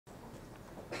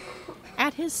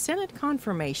At his Senate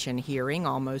confirmation hearing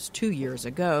almost 2 years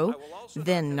ago,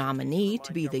 then nominee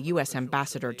to be the U.S.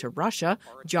 ambassador to Russia,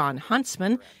 Jon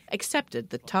Huntsman, accepted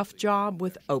the tough job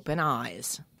with open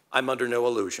eyes. I'm under no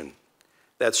illusion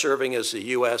that serving as the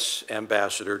U.S.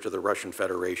 ambassador to the Russian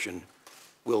Federation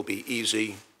will be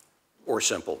easy or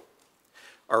simple.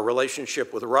 Our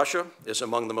relationship with Russia is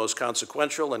among the most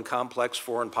consequential and complex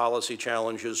foreign policy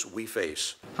challenges we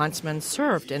face. Huntsman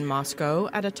served in Moscow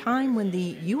at a time when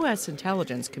the U.S.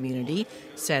 intelligence community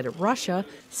said Russia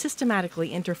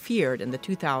systematically interfered in the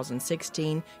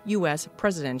 2016 U.S.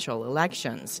 presidential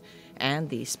elections, and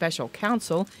the special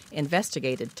counsel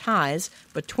investigated ties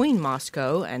between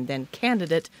Moscow and then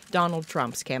candidate Donald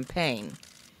Trump's campaign.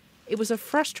 It was a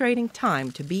frustrating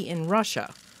time to be in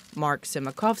Russia, Mark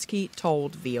Simakovsky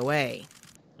told VOA.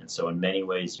 And so in many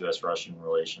ways, U.S.-Russian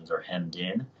relations are hemmed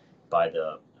in by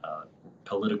the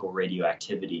political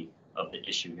radioactivity of the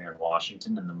issue here in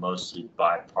Washington and the mostly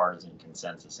bipartisan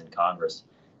consensus in Congress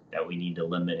that we need to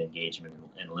limit engagement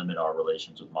and limit our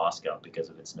relations with Moscow because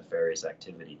of its nefarious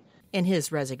activity. In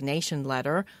his resignation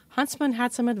letter, Huntsman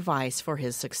had some advice for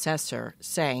his successor,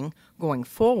 saying, going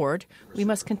forward, we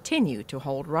must continue to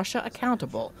hold Russia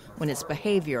accountable when its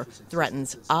behavior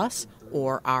threatens us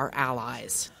or our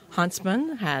allies.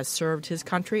 Huntsman has served his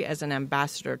country as an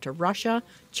ambassador to Russia,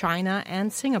 China,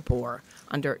 and Singapore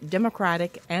under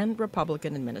Democratic and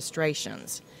Republican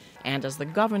administrations, and as the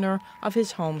governor of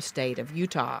his home state of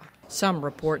Utah. Some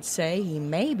reports say he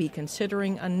may be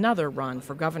considering another run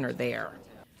for governor there.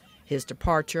 His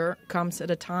departure comes at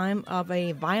a time of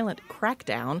a violent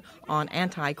crackdown on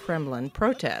anti-Kremlin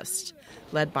protests,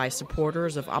 led by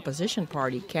supporters of opposition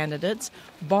party candidates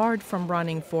barred from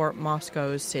running for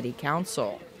Moscow's city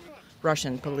council.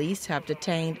 Russian police have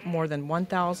detained more than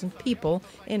 1,000 people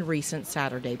in recent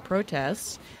Saturday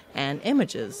protests, and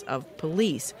images of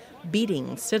police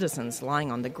beating citizens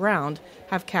lying on the ground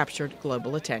have captured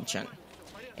global attention.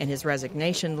 In his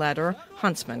resignation letter,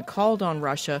 Huntsman called on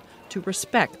Russia to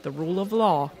respect the rule of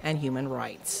law and human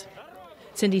rights.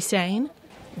 Cindy Saine,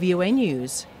 VOA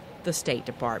News, the State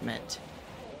Department.